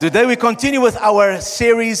Today we continue with our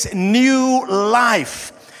series, New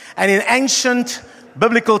Life. And in ancient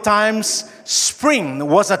biblical times, spring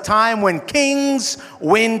was a time when kings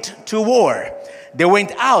went to war. They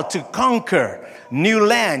went out to conquer new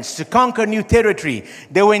lands, to conquer new territory.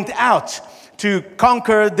 They went out to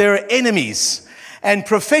conquer their enemies. And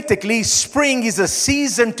prophetically, spring is a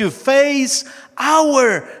season to face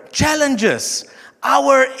our challenges,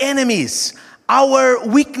 our enemies, our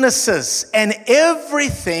weaknesses, and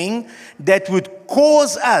everything that would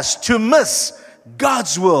cause us to miss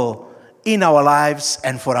God's will in our lives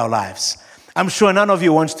and for our lives. I'm sure none of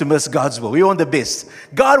you wants to miss God's will. We want the best.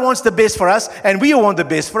 God wants the best for us, and we want the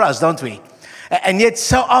best for us, don't we? And yet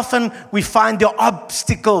so often we find the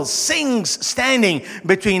obstacles, things standing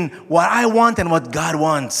between what I want and what God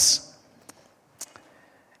wants.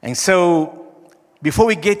 And so, before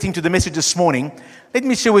we get into the message this morning, let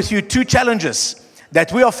me share with you two challenges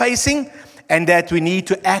that we are facing and that we need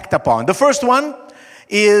to act upon. The first one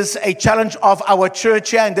is a challenge of our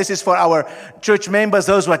church here, and this is for our church members,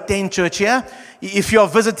 those who attend church here. If you're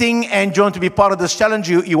visiting and you want to be part of this challenge,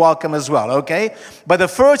 you're welcome as well, okay? But the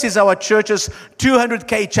first is our church's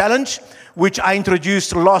 200K challenge, which I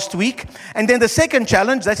introduced last week. And then the second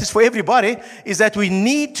challenge, that is for everybody, is that we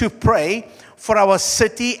need to pray for our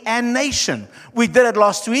city and nation. We did it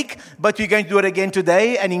last week, but we're going to do it again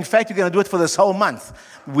today. And in fact, we're going to do it for this whole month.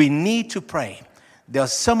 We need to pray.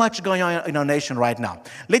 There's so much going on in our nation right now.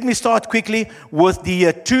 Let me start quickly with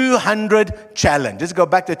the 200 challenge. Let's go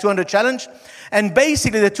back to the 200 challenge. And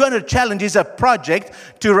basically, the 200 challenge is a project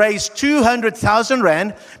to raise 200,000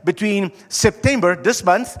 Rand between September, this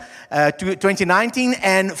month, 2019,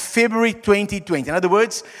 and February 2020. In other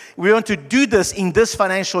words, we want to do this in this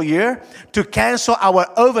financial year to cancel our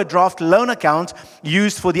overdraft loan account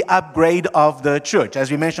used for the upgrade of the church. As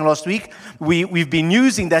we mentioned last week, we've been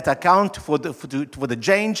using that account for the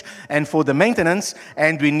change and for the maintenance,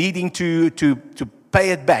 and we're needing to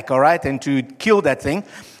pay it back, all right, and to kill that thing.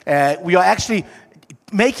 We are actually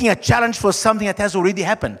making a challenge for something that has already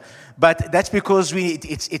happened. But that's because we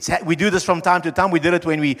do this from time to time. We did it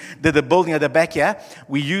when we did the building at the back here.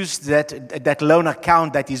 We used that loan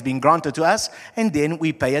account that is being granted to us, and then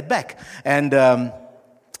we pay it back. And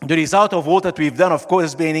the result of all that we've done, of course,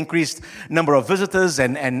 has been an increased number of visitors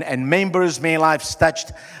and members, many lives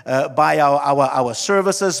touched by our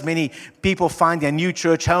services. Many people find their new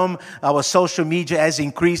church home. Our social media has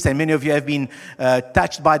increased, and many of you have been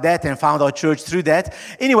touched by that and found our church through that.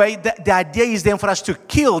 Anyway, the idea is then for us to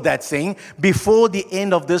kill that thing before the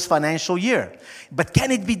end of this financial year. But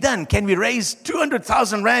can it be done? Can we raise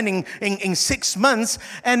 200,000 Rand in 6 months?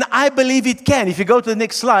 And I believe it can. If you go to the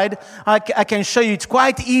next slide, I can show you it's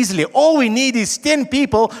quite easily. All we need is 10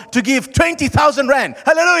 people to give 20,000 Rand.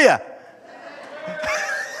 Hallelujah.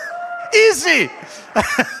 Easy.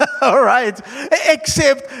 All right.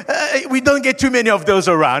 Except we don't get too many of those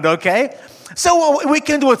around, okay? So we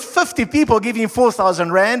can do it 50 people giving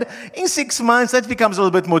 4,000 Rand. In 6 months, that becomes a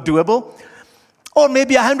little bit more doable. Or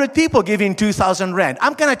maybe 100 people giving 2,000 Rand.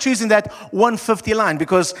 I'm kind of choosing that 150 line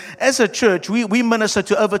because as a church, we minister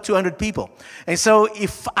to over 200 people. And so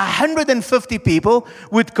if 150 people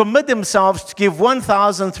would commit themselves to give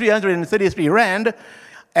 1,333 Rand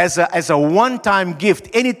as a one-time gift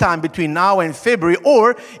anytime between now and February,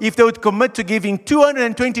 or if they would commit to giving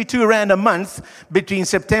 222 Rand a month between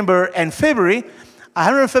September and February,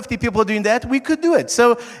 150 people doing that, we could do it.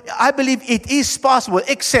 So I believe it is possible,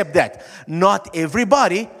 except that not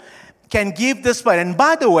everybody can give this money. And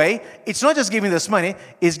by the way, it's not just giving this money,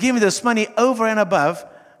 it's giving this money over and above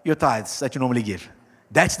your tithes that you normally give.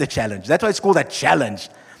 That's the challenge. That's why it's called a challenge.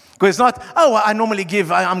 Because it's not, I normally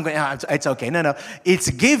give, it's okay. No. It's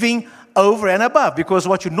giving over and above, because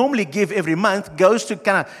what you normally give every month goes to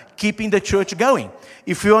kind of keeping the church going.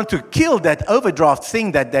 If we want to kill that overdraft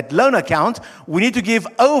thing, that loan account, we need to give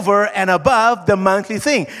over and above the monthly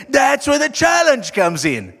thing. That's where the challenge comes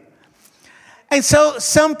in. And so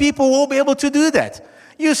some people will be able to do that.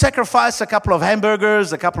 You sacrifice a couple of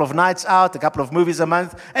hamburgers, a couple of nights out, a couple of movies a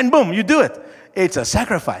month, and boom, you do it. It's a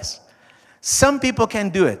sacrifice. Some people can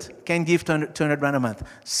do it, can give 200 Rand a month.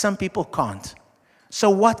 Some people can't. So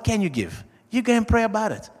what can you give? You go and pray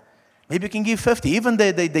about it. Maybe you can give 50. Even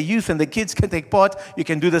the youth and the kids can take part. You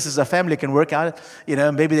can do this as a family, can work out.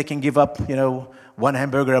 Maybe they can give up, one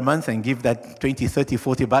hamburger a month and give that 20, 30,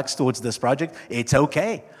 40 bucks towards this project. It's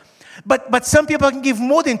okay. But some people can give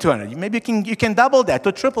more than 200. Maybe you can double that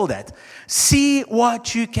or triple that. See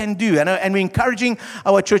what you can do. And we're encouraging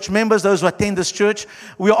our church members, those who attend this church,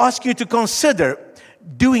 we ask you to consider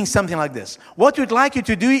doing something like this. What we'd like you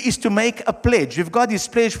to do is to make a pledge. We've got these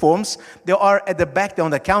pledge forms. They are at the back there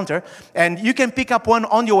on the counter. And you can pick up one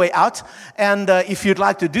on your way out. And if you'd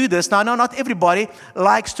like to do this, now, not everybody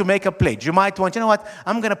likes to make a pledge. You might want, you know what,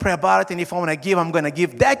 I'm going to pray about it. And if I want to give, I'm going to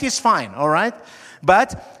give. That is fine, all right?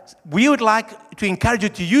 But we would like to encourage you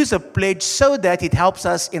to use a pledge so that it helps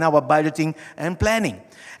us in our budgeting and planning.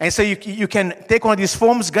 And so you can take one of these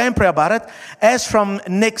forms, go and pray about it. As from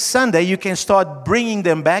next Sunday, you can start bringing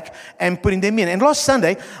them back and putting them in. And last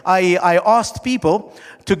Sunday, I asked people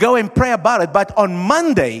to go and pray about it. But on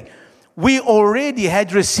Monday, we already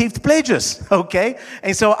had received pledges, okay?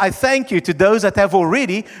 And so I thank you to those that have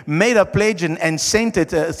already made a pledge and sent it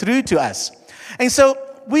through to us. And so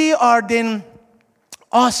we are then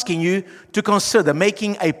asking you to consider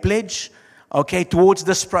making a pledge, okay, towards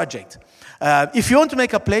this project. If you want to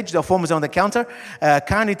make a pledge, the form is on the counter.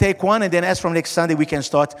 Kindly take one, and then as from next Sunday, we can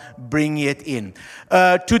start bringing it in.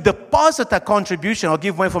 To deposit a contribution, I'll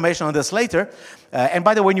give more information on this later. And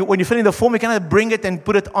by the way, when you fill in the form, you can either bring it and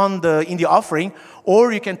put it in the offering,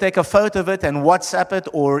 or you can take a photo of it and WhatsApp it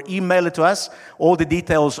or email it to us. All the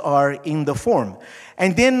details are in the form.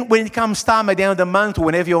 And then when it comes time at the end of the month,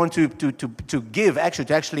 whenever you want to give,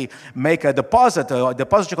 to actually make a deposit or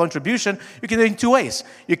deposit your contribution, you can do it in two ways.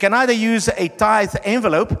 You can either use a tithe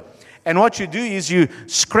envelope, and what you do is you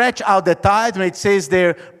scratch out the tithe, and it says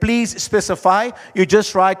there, please specify. You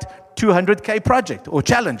just write 200K project or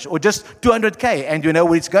challenge, or just 200K, and you know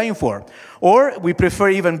what it's going for. Or we prefer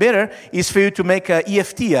even better is for you to make an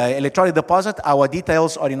EFT, electronic deposit. Our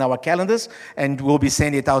details are in our calendars, and we'll be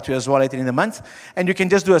sending it out to you as well later in the month. And you can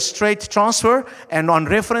just do a straight transfer, and on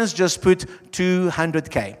reference, just put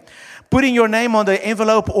 200K. Putting your name on the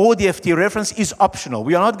envelope or the EFT reference is optional.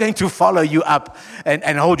 We are not going to follow you up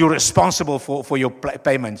and hold you responsible for your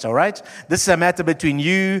payments, all right? This is a matter between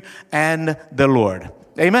you and the Lord.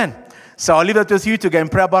 Amen. So I'll leave that with you to go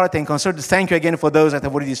and pray about it and consider. Thank you again for those that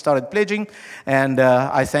have already started pledging. And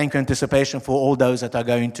I thank you in anticipation for all those that are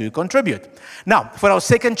going to contribute. Now, for our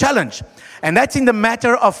second challenge. And that's in the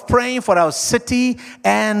matter of praying for our city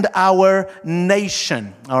and our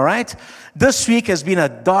nation. All right? This week has been a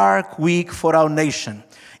dark week for our nation.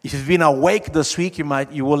 If you've been awake this week,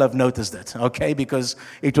 you will have noticed it, okay? Because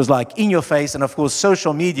it was like in your face, and of course,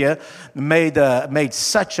 social media made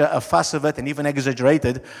such a fuss of it, and even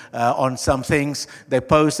exaggerated on some things. They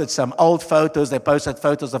posted some old photos, they posted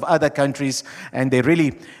photos of other countries, and they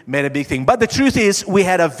really made a big thing. But the truth is, we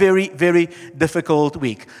had a very, very difficult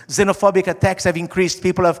week. Xenophobic attacks have increased.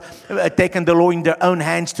 People have taken the law in their own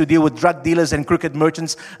hands to deal with drug dealers and crooked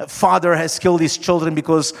merchants. A father has killed his children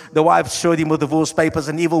because the wife showed him with divorce papers,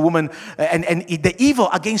 and evil woman, and the evil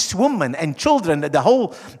against women and children, the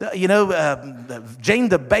whole,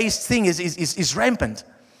 gender-based thing is rampant.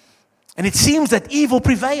 And it seems that evil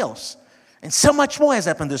prevails. And so much more has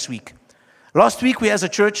happened this week. Last week, we as a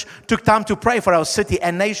church took time to pray for our city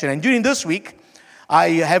and nation. And during this week, I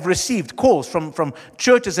have received calls from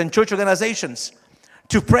churches and church organizations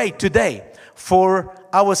to pray today for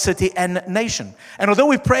our city and nation. And although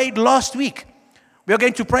we prayed last week, we are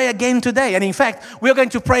going to pray again today. And in fact, we are going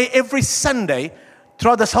to pray every Sunday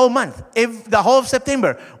throughout this whole month. The whole of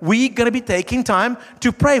September, we're going to be taking time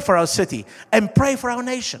to pray for our city and pray for our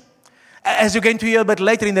nation. As you're going to hear a bit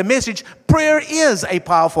later in the message, prayer is a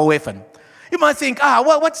powerful weapon. You might think,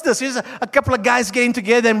 what's this? Here's a couple of guys getting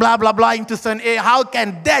together and blah, blah, blah into thin air. How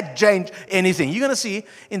can that change anything? You're going to see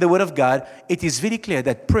in the Word of God, it is very clear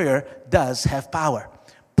that prayer does have power.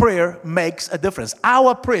 Prayer makes a difference.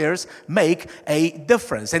 Our prayers make a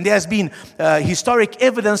difference. And there has been historic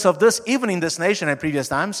evidence of this, even in this nation at previous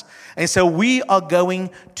times. And so we are going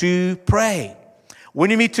to pray. When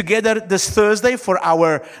we meet together this Thursday for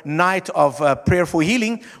our night of prayer for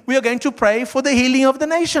healing, we are going to pray for the healing of the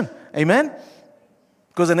nation. Amen?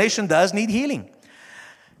 Because the nation does need healing.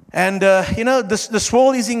 And, this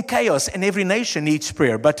world is in chaos, and every nation needs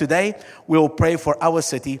prayer. But today, we'll pray for our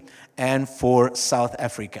city and for South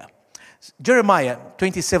Africa. Jeremiah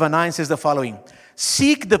 27:9 says the following: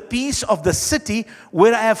 seek the peace of the city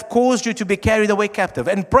where I have caused you to be carried away captive,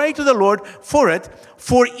 and pray to the Lord for it,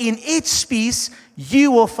 for in its peace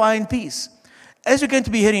you will find peace. As you're going to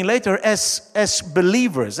be hearing later, as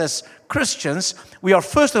believers, as Christians, we are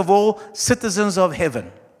first of all citizens of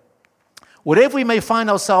heaven. Wherever we may find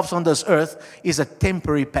ourselves on this earth is a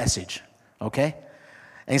temporary passage, okay?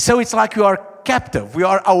 And so it's like we are captive. We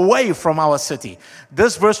are away from our city.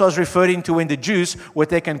 This verse was referring to when the Jews were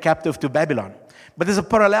taken captive to Babylon. But there's a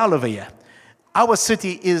parallel over here. Our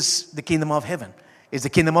city is the kingdom of heaven, is the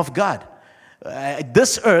kingdom of God.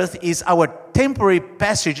 This earth is our temporary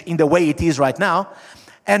passage in the way it is right now.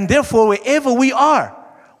 And therefore, wherever we are,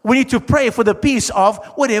 we need to pray for the peace of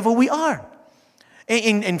wherever we are.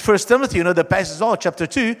 In 1 Timothy, the passage is all, chapter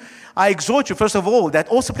 2, I exhort you, first of all, that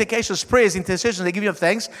all supplications, prayers, intercessions, and giving of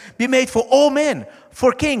thanks be made for all men,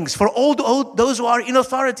 for kings, for all those who are in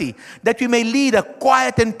authority, that we may lead a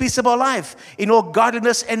quiet and peaceable life in all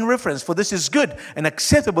godliness and reverence. For this is good and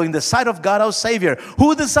acceptable in the sight of God our Savior,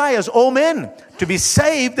 who desires all men to be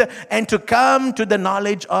saved and to come to the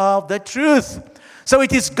knowledge of the truth. So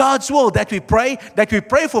it is God's will that we pray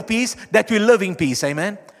for peace, that we live in peace.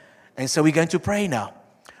 Amen? And so we're going to pray now.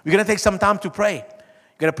 We're going to take some time to pray.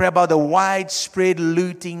 We're going to pray about the widespread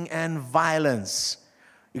looting and violence.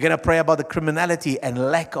 We're going to pray about the criminality and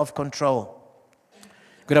lack of control.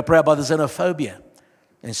 We're going to pray about the xenophobia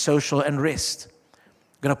and social unrest.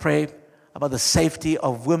 We're going to pray about the safety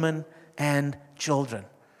of women and children.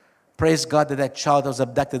 Praise God that child that was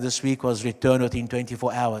abducted this week was returned within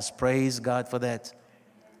 24 hours. Praise God for that.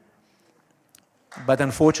 But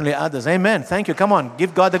unfortunately others. Amen. Thank you. Come on.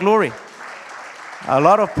 Give God the glory. A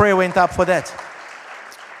lot of prayer went up for that.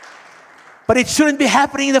 But it shouldn't be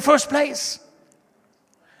happening in the first place.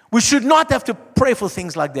 We should not have to pray for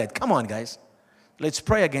things like that. Come on, guys. Let's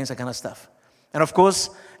pray against that kind of stuff. And of course,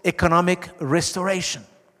 economic restoration.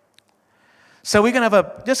 So we're going to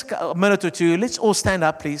have just a minute or two. Let's all stand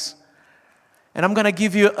up, please. And I'm going to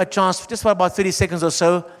give you a chance, just for about 30 seconds or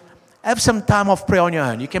so. Have some time of prayer on your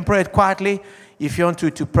own. You can pray it quietly. If you want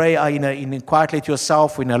to pray quietly to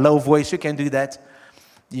yourself in a low voice, you can do that.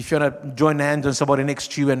 If you want to join hands on somebody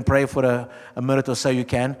next to you and pray for a minute or so, you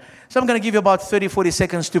can. So I'm going to give you about 30, 40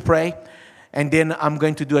 seconds to pray. And then I'm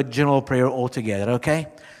going to do a general prayer altogether, okay?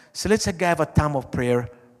 So let's have a time of prayer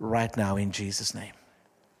right now in Jesus' name.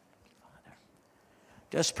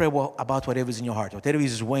 Just pray about whatever's in your heart, whatever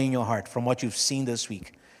is weighing your heart from what you've seen this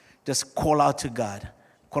week. Just call out to God.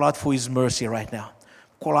 Call out for His mercy right now.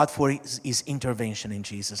 Call out for His intervention in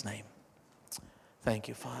Jesus' name. Thank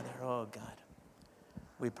you, Father. Oh, God.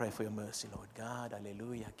 We pray for your mercy, Lord God.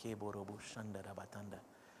 Hallelujah.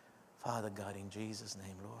 Father God, in Jesus'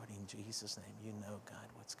 name, Lord, in Jesus' name, you know, God,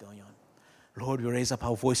 what's going on. Lord, we raise up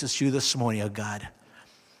our voices to you this morning, oh God.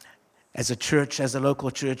 As a church, as a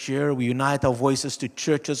local church here, we unite our voices to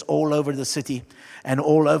churches all over the city and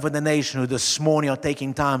all over the nation who this morning are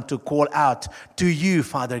taking time to call out to you,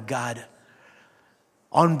 Father God,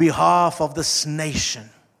 on behalf of this nation.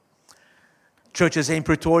 Churches in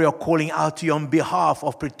Pretoria are calling out to you on behalf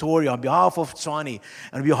of Pretoria, on behalf of Tshwane,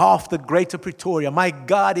 on behalf of the greater Pretoria. My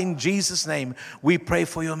God, in Jesus' name, we pray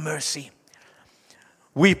for your mercy.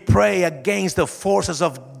 We pray against the forces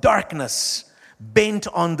of darkness bent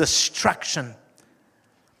on destruction.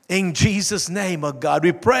 In Jesus' name, oh God,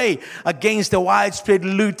 we pray against the widespread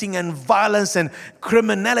looting and violence and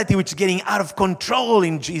criminality which is getting out of control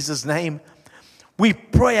in Jesus' name. We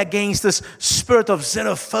pray against this spirit of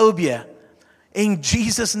xenophobia. In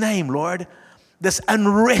Jesus' name, Lord, this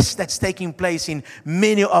unrest that's taking place in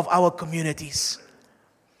many of our communities.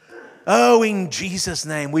 Oh, in Jesus'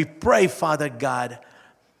 name, we pray, Father God,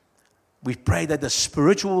 we pray that the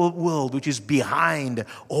spiritual world which is behind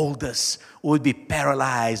all this would be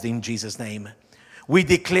paralyzed in Jesus' name. We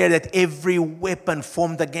declare that every weapon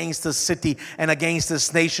formed against this city and against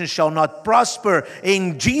this nation shall not prosper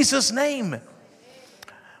in Jesus' name.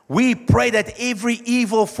 We pray that every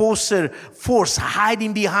evil force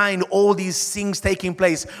hiding behind all these things taking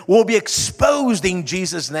place will be exposed in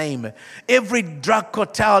Jesus' name. Every drug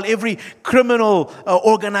cartel, every criminal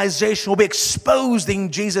organization will be exposed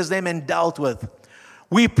in Jesus' name and dealt with.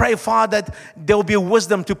 We pray, Father, that there will be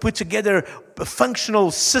wisdom to put together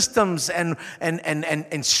functional systems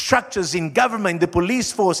and structures in government, the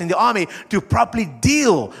police force, in the army to properly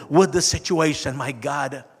deal with the situation, my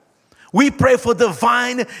God. We pray for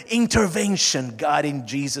divine intervention, God, in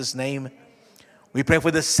Jesus' name. We pray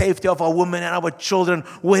for the safety of our women and our children,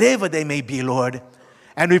 wherever they may be, Lord.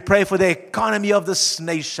 And we pray for the economy of this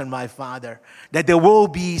nation, my Father, that there will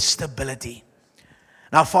be stability.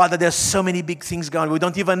 Now, Father, there's so many big things going on. We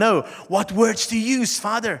don't even know what words to use,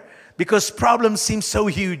 Father, because problems seem so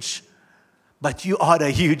huge. But you are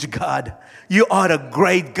a huge God. You are a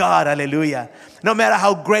great God. Hallelujah. No matter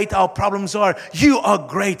how great our problems are, you are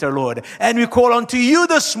greater, Lord. And we call on to you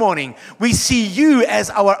this morning. We see you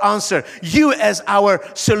as our answer. You as our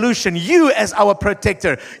solution. You as our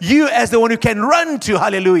protector. You as the one who can run to.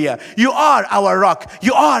 Hallelujah. You are our rock.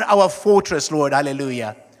 You are our fortress, Lord.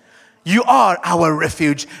 Hallelujah. You are our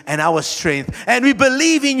refuge and our strength. And we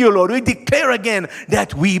believe in you, Lord. We declare again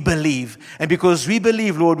that we believe. And because we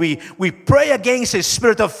believe, Lord, we pray against a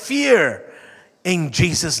spirit of fear in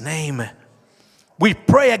Jesus' name. We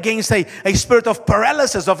pray against a spirit of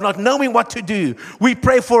paralysis, of not knowing what to do. We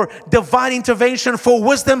pray for divine intervention, for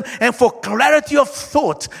wisdom, and for clarity of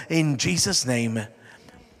thought in Jesus' name.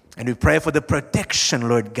 And we pray for the protection,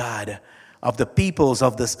 Lord God, of the peoples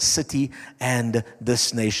of this city and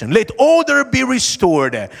this nation. Let order be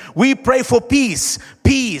restored. We pray for peace,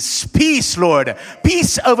 peace, peace, Lord.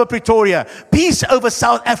 Peace over Pretoria, peace over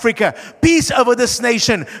South Africa, peace over this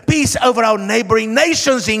nation, peace over our neighboring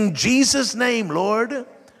nations. In Jesus' name, Lord,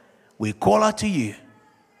 we call out to you.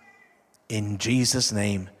 In Jesus'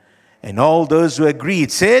 name. And all those who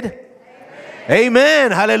agreed said,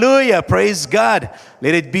 Amen. Hallelujah. Praise God.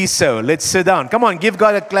 Let it be so. Let's sit down. Come on, give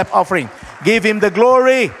God a clap offering. Give Him the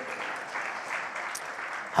glory.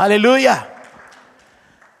 Hallelujah.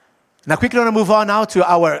 Now, quickly want to move on now to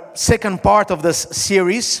our second part of this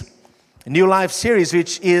series, New Life series,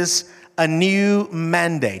 which is a new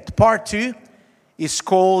mandate. Part 2 is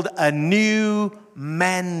called a new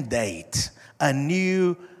mandate. A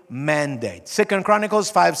new mandate. 2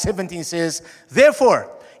 Chronicles 5:17 says,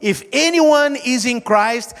 therefore, if anyone is in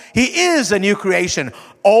Christ, he is a new creation.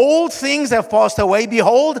 Old things have passed away.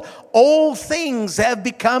 Behold, all things have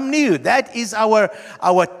become new. That is our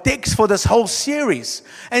text for this whole series.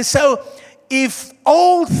 And so, if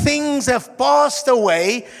all things have passed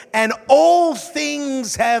away and all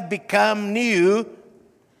things have become new,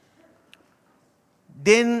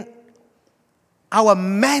 then our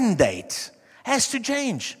mandate has to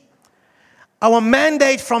change. Our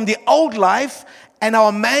mandate from the old life and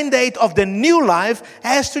our mandate of the new life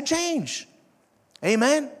has to change.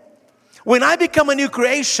 Amen. When I become a new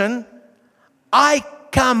creation, I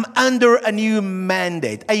come under a new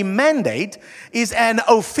mandate. A mandate is an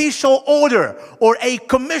official order or a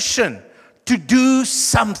commission to do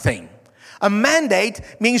something. A mandate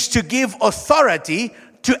means to give authority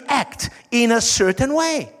to act in a certain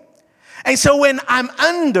way. And so when I'm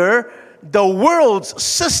under the world's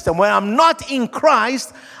system, when I'm not in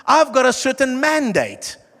Christ, I've got a certain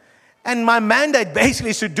mandate. And my mandate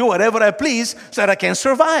basically is to do whatever I please so that I can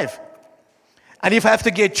survive. And if I have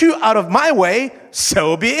to get you out of my way,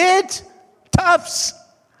 so be it. Toughs.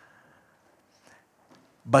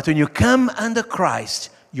 But when you come under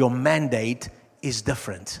Christ, your mandate is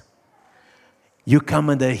different. You come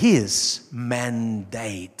under His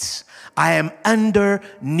mandate. I am under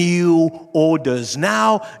new orders.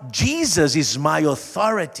 Now, Jesus is my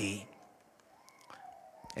authority.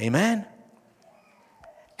 Amen.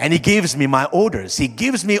 And He gives me my orders. He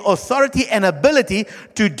gives me authority and ability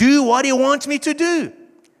to do what He wants me to do.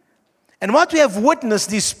 And what we have witnessed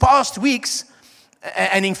these past weeks,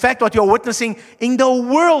 and in fact what you're witnessing in the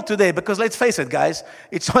world today, because let's face it, guys,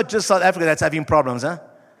 it's not just South Africa that's having problems, huh?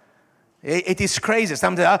 It is crazy.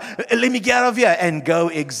 Sometimes, let me get out of here and go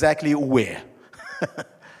exactly where.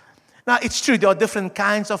 Now, it's true, there are different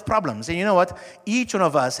kinds of problems. And you know what? Each one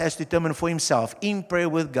of us has to determine for himself, in prayer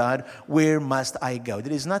with God, where must I go?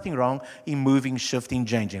 There is nothing wrong in moving, shifting,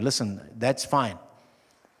 changing. Listen, that's fine.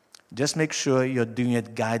 Just make sure you're doing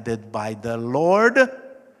it guided by the Lord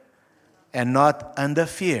and not under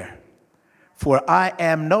fear. For I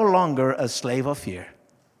am no longer a slave of fear.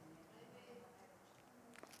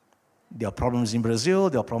 There are problems in Brazil,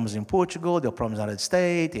 there are problems in Portugal, there are problems in the United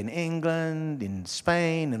States, in England, in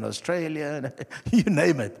Spain, in Australia, you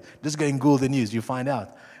name it. Just go and Google the news, you find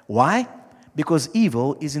out. Why? Because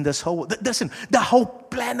evil is in this whole... Listen, the whole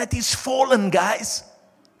planet is fallen, guys.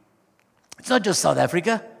 It's not just South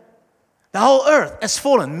Africa. The whole earth has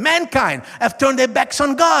fallen. Mankind have turned their backs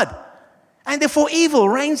on God. And therefore evil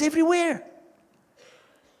reigns everywhere.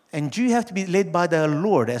 And you have to be led by the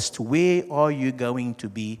Lord as to where are you going to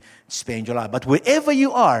be spend your life. But wherever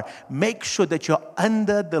you are, make sure that you're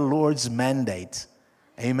under the Lord's mandate.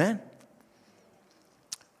 Amen.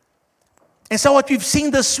 And so what we've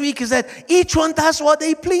seen this week is that each one does what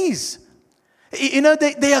they please. You know,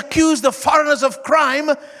 they accuse the foreigners of crime,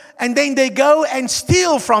 and then they go and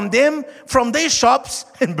steal from them, from their shops,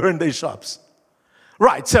 and burn their shops.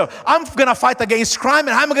 Right, so I'm going to fight against crime,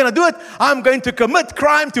 and how am I going to do it? I'm going to commit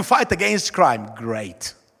crime to fight against crime.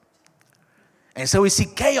 Great. And so we see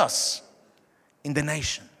chaos in the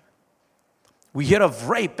nation. We hear of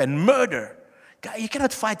rape and murder. You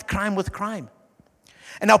cannot fight crime with crime.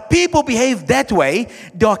 And now people behave that way.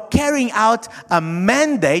 They are carrying out a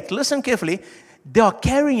mandate. Listen carefully. They are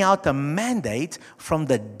carrying out a mandate from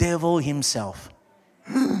the devil himself.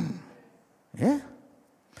 Yeah.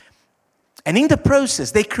 And in the process,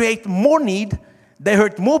 they create more need, they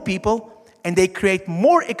hurt more people, and they create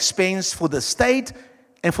more expense for the state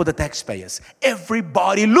and for the taxpayers.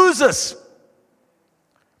 Everybody loses.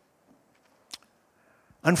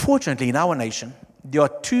 Unfortunately, in our nation, there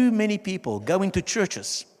are too many people going to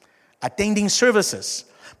churches, attending services,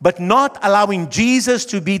 but not allowing Jesus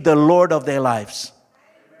to be the Lord of their lives.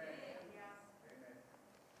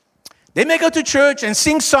 They may go to church and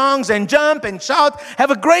sing songs and jump and shout,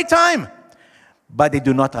 have a great time, but they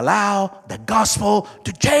do not allow the gospel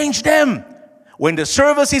to change them. When the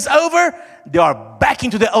service is over, they are back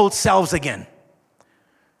into their old selves again,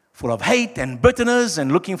 full of hate and bitterness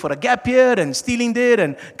and looking for a gap here and stealing there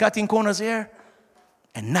and cutting corners here,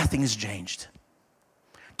 and nothing is changed.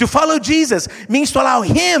 To follow Jesus means to allow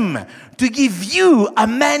Him to give you a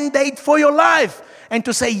mandate for your life and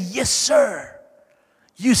to say, yes, sir.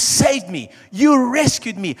 You saved me. You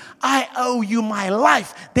rescued me. I owe you my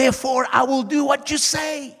life. Therefore, I will do what you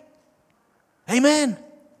say. Amen.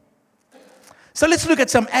 So let's look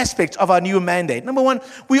at some aspects of our new mandate. Number one,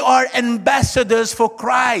 we are ambassadors for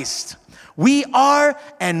Christ. We are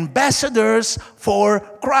ambassadors for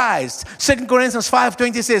Christ. 2 Corinthians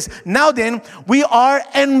 5:20 says, now then, we are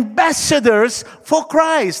ambassadors for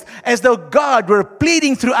Christ. As though God were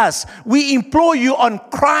pleading through us, we implore you on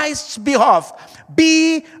Christ's behalf,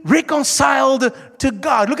 be reconciled to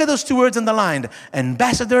God. Look at those two words underlined.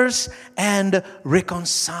 Ambassadors and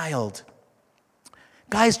reconciled.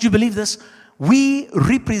 Guys, do you believe this? We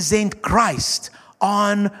represent Christ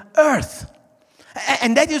on earth.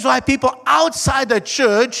 And that is why people outside the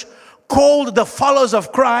church called the followers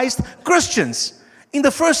of Christ Christians. In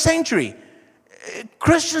the first century,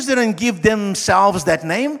 Christians didn't give themselves that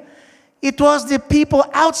name. It was the people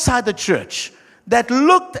outside the church that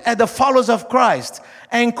looked at the followers of Christ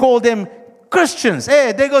and called them Christians.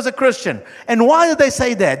 Hey, there goes a Christian. And why did they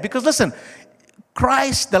say that? Because listen,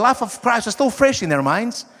 Christ, the life of Christ was still fresh in their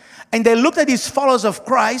minds. And they looked at these followers of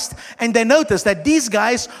Christ and they noticed that these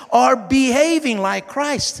guys are behaving like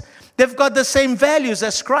Christ. They've got the same values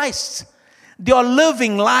as Christ. They are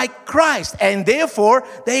living like Christ. And therefore,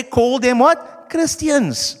 they call them what?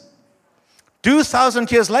 Christians. 2,000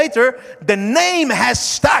 years later, the name has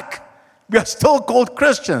stuck. We are still called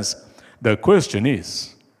Christians. The question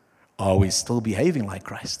is, are we still behaving like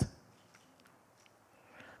Christ?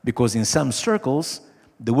 Because in some circles,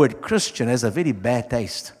 the word Christian has a very bad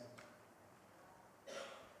taste.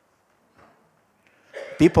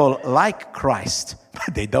 People like Christ,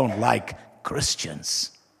 but they don't like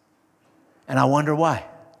Christians. And I wonder why.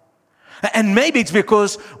 And maybe it's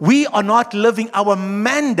because we are not living our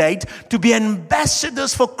mandate to be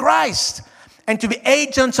ambassadors for Christ and to be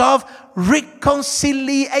agents of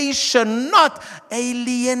reconciliation, not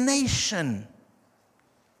alienation.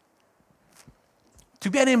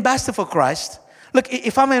 To be an ambassador for Christ, look,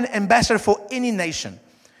 if I'm an ambassador for any nation,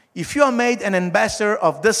 if you are made an ambassador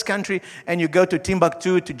of this country and you go to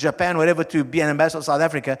Timbuktu, to Japan, whatever, to be an ambassador of South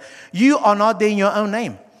Africa, you are not there in your own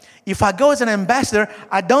name. If I go as an ambassador,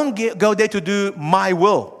 I don't go there to do my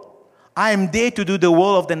will. I am there to do the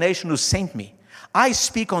will of the nation who sent me. I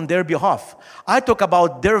speak on their behalf. I talk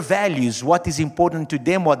about their values, what is important to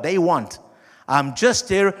them, what they want. I'm just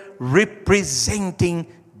there representing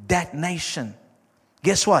that nation.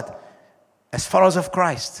 Guess what? As followers of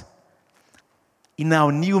Christ, in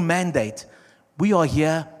our new mandate, we are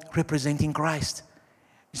here representing Christ.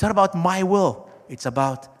 It's not about my will. It's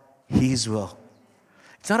about His will.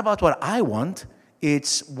 It's not about what I want.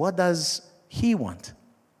 It's what does He want.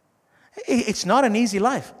 It's not an easy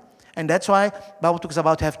life. And that's why the Bible talks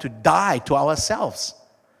about have to die to ourselves.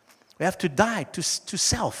 We have to die to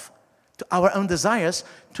self, to our own desires,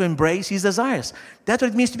 to embrace His desires. That's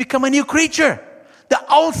what it means to become a new creature.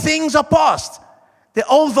 The old things are past. The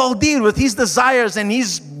old Valdir with his desires and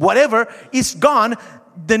his whatever is gone.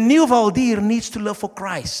 The new Valdir needs to live for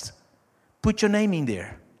Christ. Put your name in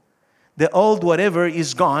there. The old whatever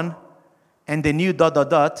is gone and the new ...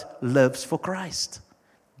 lives for Christ.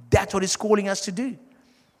 That's what He's calling us to do.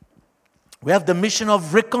 We have the mission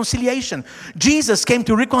of reconciliation. Jesus came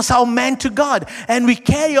to reconcile man to God, and we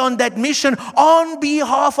carry on that mission on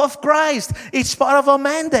behalf of Christ. It's part of our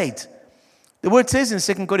mandate. The word says in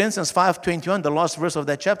 2 Corinthians 5:21, the last verse of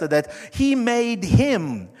that chapter, that He made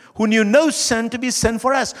Him who knew no sin to be sin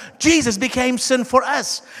for us. Jesus became sin for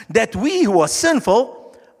us, that we who are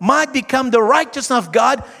sinful might become the righteousness of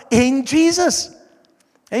God in Jesus.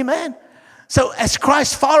 Amen. So as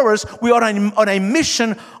Christ followers, we are on a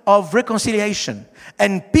mission of reconciliation.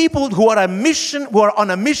 And people who are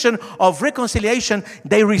on a mission of reconciliation,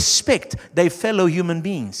 they respect their fellow human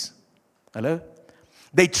beings. Hello?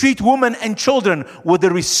 They treat women and children with the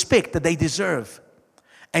respect that they deserve.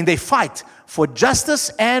 And they fight for justice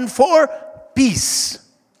and for peace.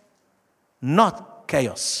 Not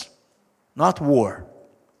chaos. Not war.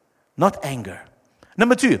 Not anger.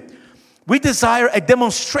 Number 2, we desire a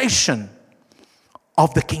demonstration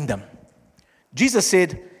of the kingdom. Jesus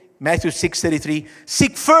said, Matthew 6:33,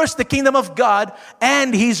 seek first the kingdom of God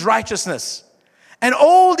and His righteousness, and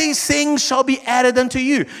all these things shall be added unto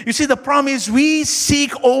you. You see, the problem is we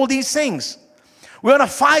seek all these things. We want to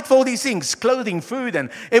fight for all these things, clothing, food,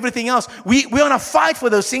 and everything else. We want to fight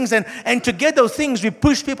for those things, and to get those things, we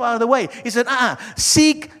push people out of the way. He said,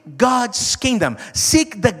 seek God's kingdom.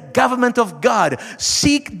 Seek the government of God.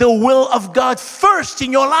 Seek the will of God first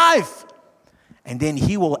in your life. And then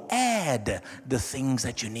He will add the things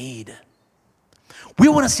that you need. We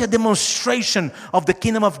want to see a demonstration of the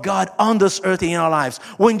kingdom of God on this earth in our lives.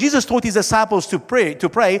 When Jesus taught His disciples to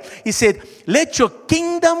pray, He said, let your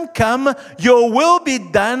kingdom come, your will be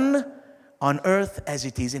done on earth as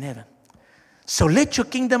it is in heaven. So let your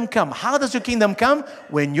kingdom come. How does your kingdom come?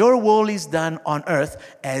 When your will is done on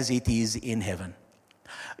earth as it is in heaven.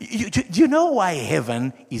 Do you know why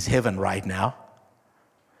heaven is heaven right now?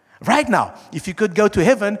 Right now, if you could go to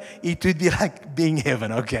heaven, it would be like being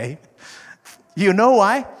heaven, okay? You know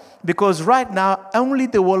why? Because right now, only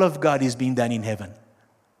the will of God is being done in heaven.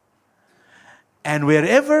 And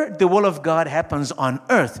wherever the will of God happens on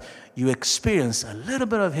earth, you experience a little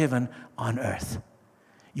bit of heaven on earth.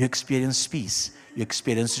 You experience peace. You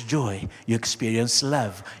experience joy. You experience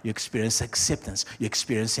love. You experience acceptance. You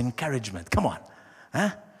experience encouragement. Come on.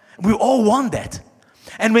 Huh? We all want that.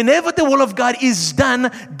 And whenever the will of God is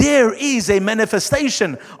done, there is a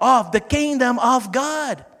manifestation of the kingdom of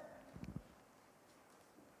God.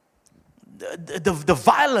 The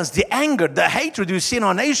violence, the anger, the hatred you see in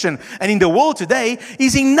our nation and in the world today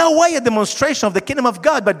is in no way a demonstration of the kingdom of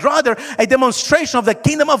God, but rather a demonstration of the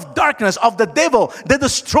kingdom of darkness, of the devil, the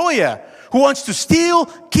destroyer, who wants to steal,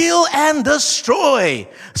 kill, and destroy.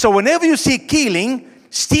 So whenever you see killing,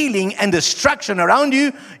 stealing, and destruction around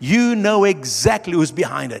you, you know exactly who's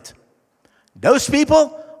behind it. Those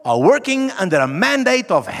people are working under a mandate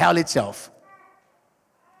of hell itself.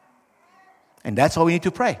 And that's why we need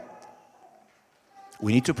to pray.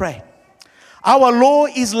 We need to pray. Our law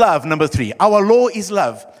is love, number 3. Our law is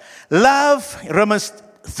love. Love, Romans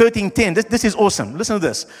 13:10. This is awesome. Listen to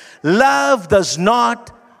this. Love does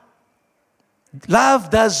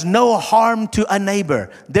no harm to a neighbor.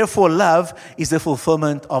 Therefore, love is the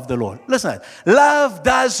fulfillment of the law. Listen to that. Love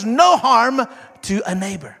does no harm to a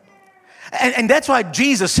neighbor. And that's why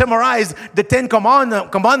Jesus summarized the 10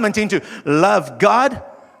 commandments into love God,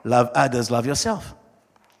 love others, love yourself.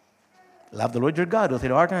 Love the Lord your God with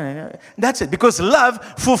your heart. That's it. Because love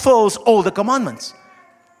fulfills all the commandments.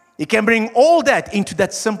 You can bring all that into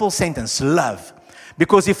that simple sentence, love.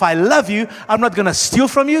 Because if I love you, I'm not going to steal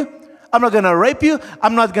from you. I'm not going to rape you.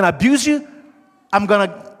 I'm not going to abuse you. I'm going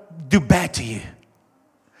to do bad to you.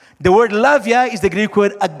 The word love here is the Greek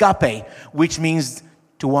word agape, which means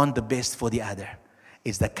to want the best for the other.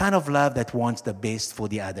 It's the kind of love that wants the best for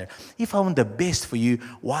the other. If I want the best for you,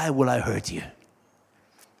 why will I hurt you?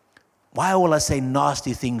 Why will I say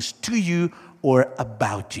nasty things to you or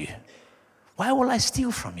about you? Why will I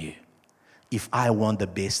steal from you if I want the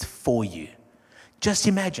best for you? Just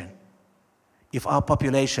imagine if our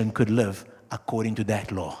population could live according to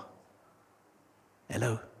that law.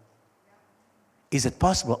 Hello? Is it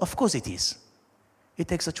possible? Of course it is. It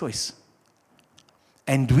takes a choice.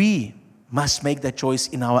 And we must make that choice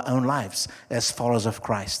in our own lives as followers of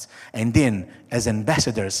Christ. And then, as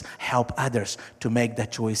ambassadors, help others to make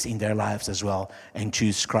that choice in their lives as well and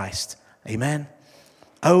choose Christ. Amen?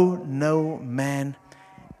 Owe no man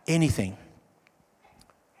anything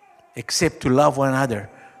except to love one another,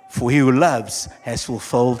 for he who loves has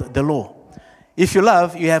fulfilled the law. If you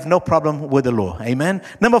love, you have no problem with the law. Amen?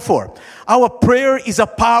 Number 4, our prayer is a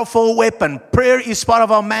powerful weapon. Prayer is part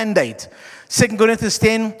of our mandate. 2 Corinthians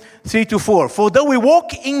 10, 3-4. For though we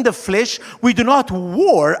walk in the flesh, we do not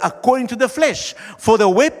war according to the flesh. For the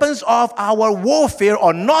weapons of our warfare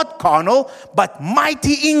are not carnal, but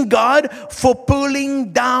mighty in God for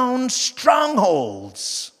pulling down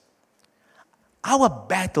strongholds. Our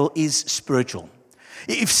battle is spiritual.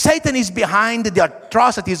 If Satan is behind the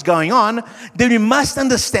atrocities going on, then we must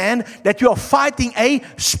understand that you are fighting a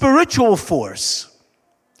spiritual force.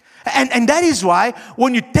 And that is why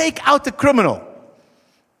when you take out a criminal,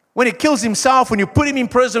 when he kills himself, when you put him in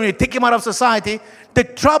prison, when you take him out of society, the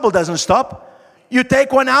trouble doesn't stop. You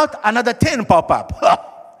take one out, another 10 pop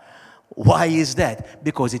up. Why is that?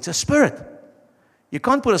 Because it's a spirit. You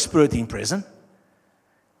can't put a spirit in prison.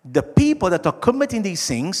 The people that are committing these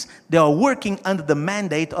things, they are working under the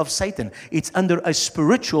mandate of Satan. It's under a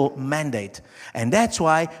spiritual mandate. And that's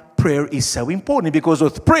why prayer is so important. Because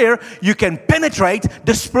with prayer, you can penetrate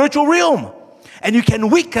the spiritual realm. And you can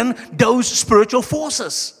weaken those spiritual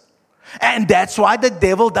forces. And that's why the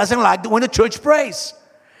devil doesn't like when the church prays.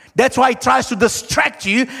 That's why he tries to distract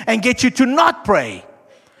you and get you to not pray.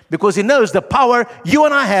 Because he knows the power you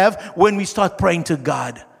and I have when we start praying to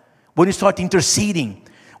God. When we start interceding.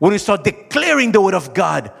 When we start declaring the word of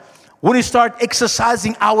God. When we start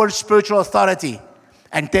exercising our spiritual authority.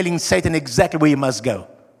 And telling Satan exactly where he must go.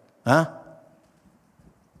 Huh?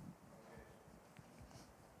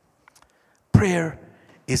 Prayer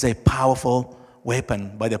is a powerful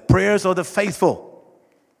weapon. By the prayers of the faithful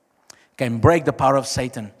can break the power of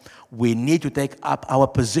Satan. We need to take up our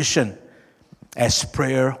position as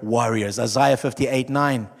prayer warriors. Isaiah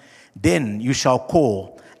 58:9. Then you shall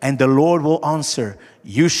call, and the Lord will answer.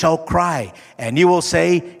 You shall cry, and he will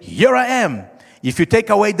say, here I am. If you take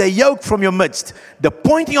away the yoke from your midst, the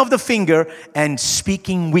pointing of the finger and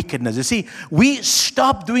speaking wickedness. You see, we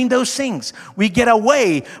stop doing those things. We get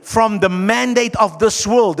away from the mandate of this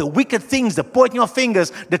world, the wicked things, the pointing of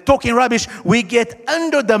fingers, the talking rubbish. We get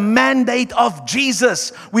under the mandate of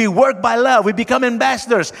Jesus. We work by love. We become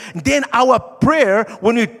ambassadors. Then our prayer,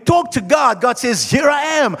 when we talk to God, God says, here I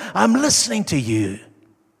am. I'm listening to you.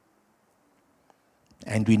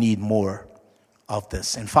 And we need more of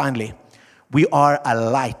this. And finally, we are a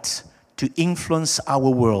light to influence our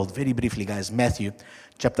world. Very briefly, guys. Matthew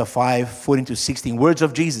chapter 5, 14-16. Words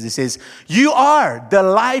of Jesus. It says, you are the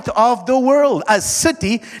light of the world. A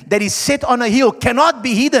city that is set on a hill cannot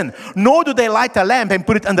be hidden. Nor do they light a lamp and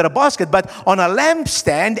put it under a basket, but on a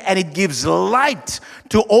lampstand, and it gives light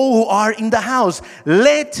to all who are in the house.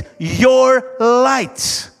 Let your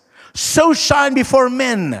light so shine before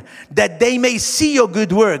men that they may see your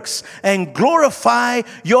good works and glorify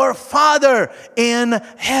your Father in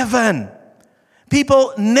heaven.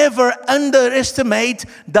 People never underestimate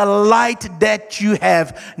the light that you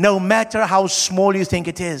have, no matter how small you think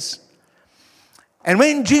it is. And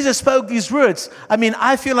when Jesus spoke these words,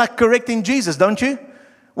 I feel like correcting Jesus, don't you?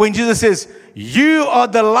 When Jesus says, you are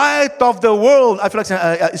the light of the world. I feel like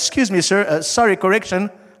saying, excuse me, sir, sorry, correction.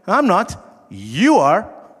 I'm not. You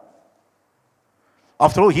are.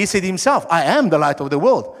 After all, he said himself, I am the light of the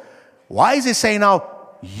world. Why is he saying now,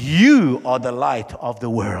 you are the light of the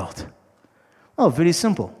world? Oh, very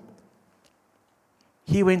simple.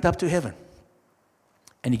 He went up to heaven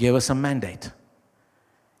and he gave us a mandate.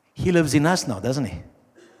 He lives in us now, doesn't he?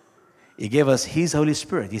 He gave us his Holy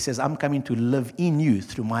Spirit. He says, I'm coming to live in you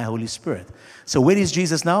through my Holy Spirit. So where is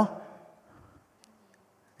Jesus now?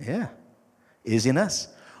 Yeah, he's in us.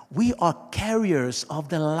 We are carriers of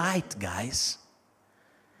the light, guys.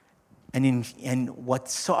 And what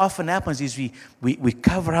so often happens is we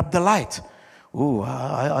cover up the light. Oh,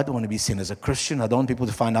 I don't want to be seen as a Christian. I don't want people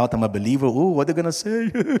to find out I'm a believer. Oh, what are they going to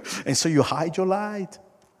say? And so you hide your light.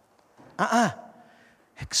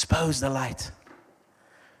 Expose the light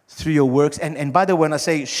through your works. And by the way, when I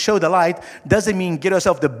say show the light, doesn't mean get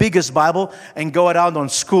yourself the biggest Bible and go around on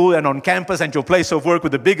school and on campus and your place of work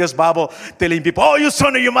with the biggest Bible telling people, oh, you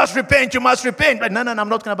sinner, you must repent, you must repent. But no, I'm not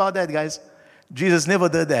talking about that, guys. Jesus never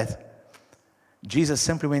did that. Jesus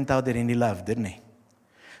simply went out there and he loved, didn't he?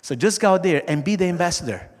 So just go out there and be the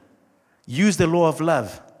ambassador. Use the law of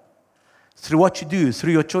love. Through what you do,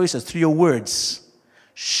 through your choices, through your words.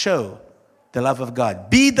 Show the love of God.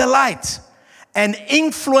 Be the light and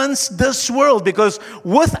influence this world, because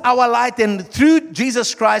with our light and through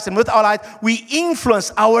Jesus Christ and with our light, we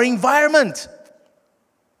influence our environment.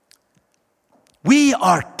 We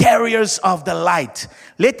are carriers of the light.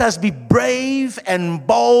 Let us be brave and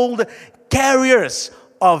bold carriers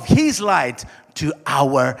of his light to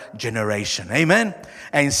our generation. Amen.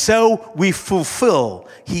 And so we fulfill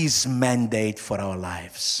his mandate for our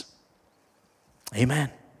lives. Amen.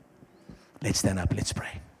 Let's stand up. Let's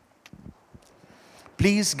pray.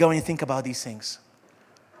 Please go and think about these things.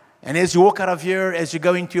 And as you walk out of here, as you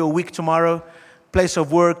go into your week tomorrow, place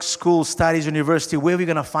of work, school, studies, university, wherever you're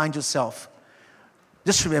going to find yourself,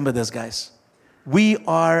 just remember this, guys. We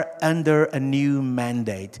are under a new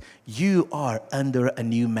mandate. You are under a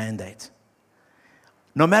new mandate.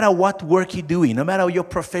 No matter what work you're doing, no matter your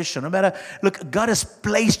profession, look, God has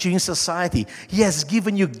placed you in society. He has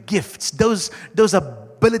given you gifts. Those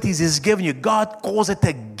abilities He's given you, God calls it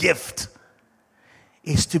a gift.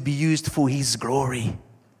 It's to be used for His glory.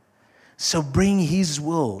 So bring His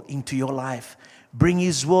will into your life. Bring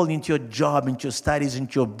His will into your job, into your studies,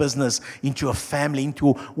 into your business, into your family,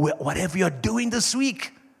 into whatever you're doing this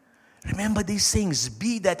week. Remember these things.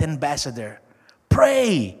 Be that ambassador.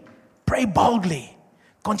 Pray. Pray boldly.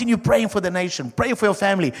 Continue praying for the nation. Pray for your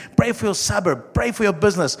family. Pray for your suburb. Pray for your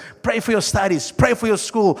business. Pray for your studies. Pray for your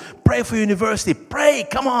school. Pray for your university. Pray.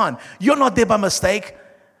 Come on. You're not there by mistake.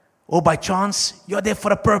 or by chance, you're there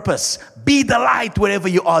for a purpose. Be the light wherever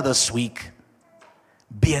you are this week.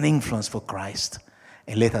 Be an influence for Christ.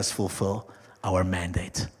 And let us fulfill our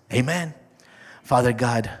mandate. Amen. Father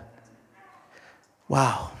God,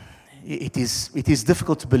 wow. It is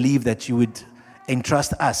difficult to believe that you would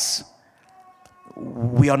entrust us.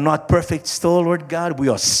 We are not perfect still, Lord God. We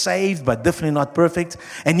are saved, but definitely not perfect.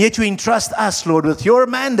 And yet you entrust us, Lord, with your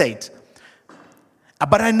mandate.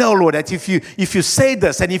 But I know, Lord, that if you say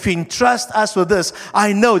this and if you entrust us with this,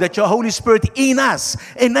 I know that your Holy Spirit in us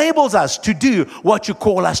enables us to do what you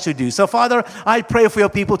call us to do. So, Father, I pray for your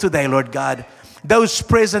people today, Lord God. Those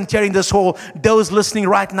present here in this hall, those listening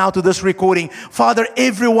right now to this recording. Father,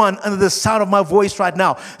 everyone under the sound of my voice right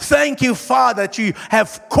now, thank you, Father, that you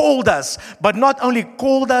have called us, but not only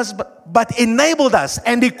called us, but enabled us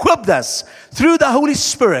and equipped us through the Holy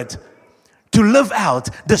Spirit to live out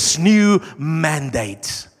this new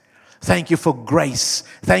mandate. Thank you for grace.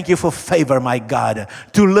 Thank you for favor, my God,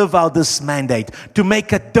 to live out this mandate, to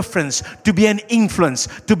make a difference, to be an influence,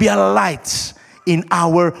 to be a light in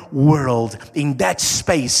our world, in that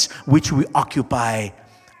space which we occupy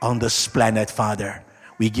on this planet, Father.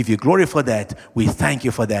 We give you glory for that. We thank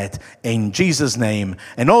you for that. In Jesus' name.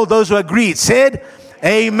 And all those who agreed said,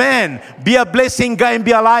 Amen. Be a blessing, go and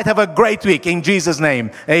be a light. Have a great week. In Jesus'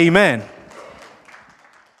 name. Amen.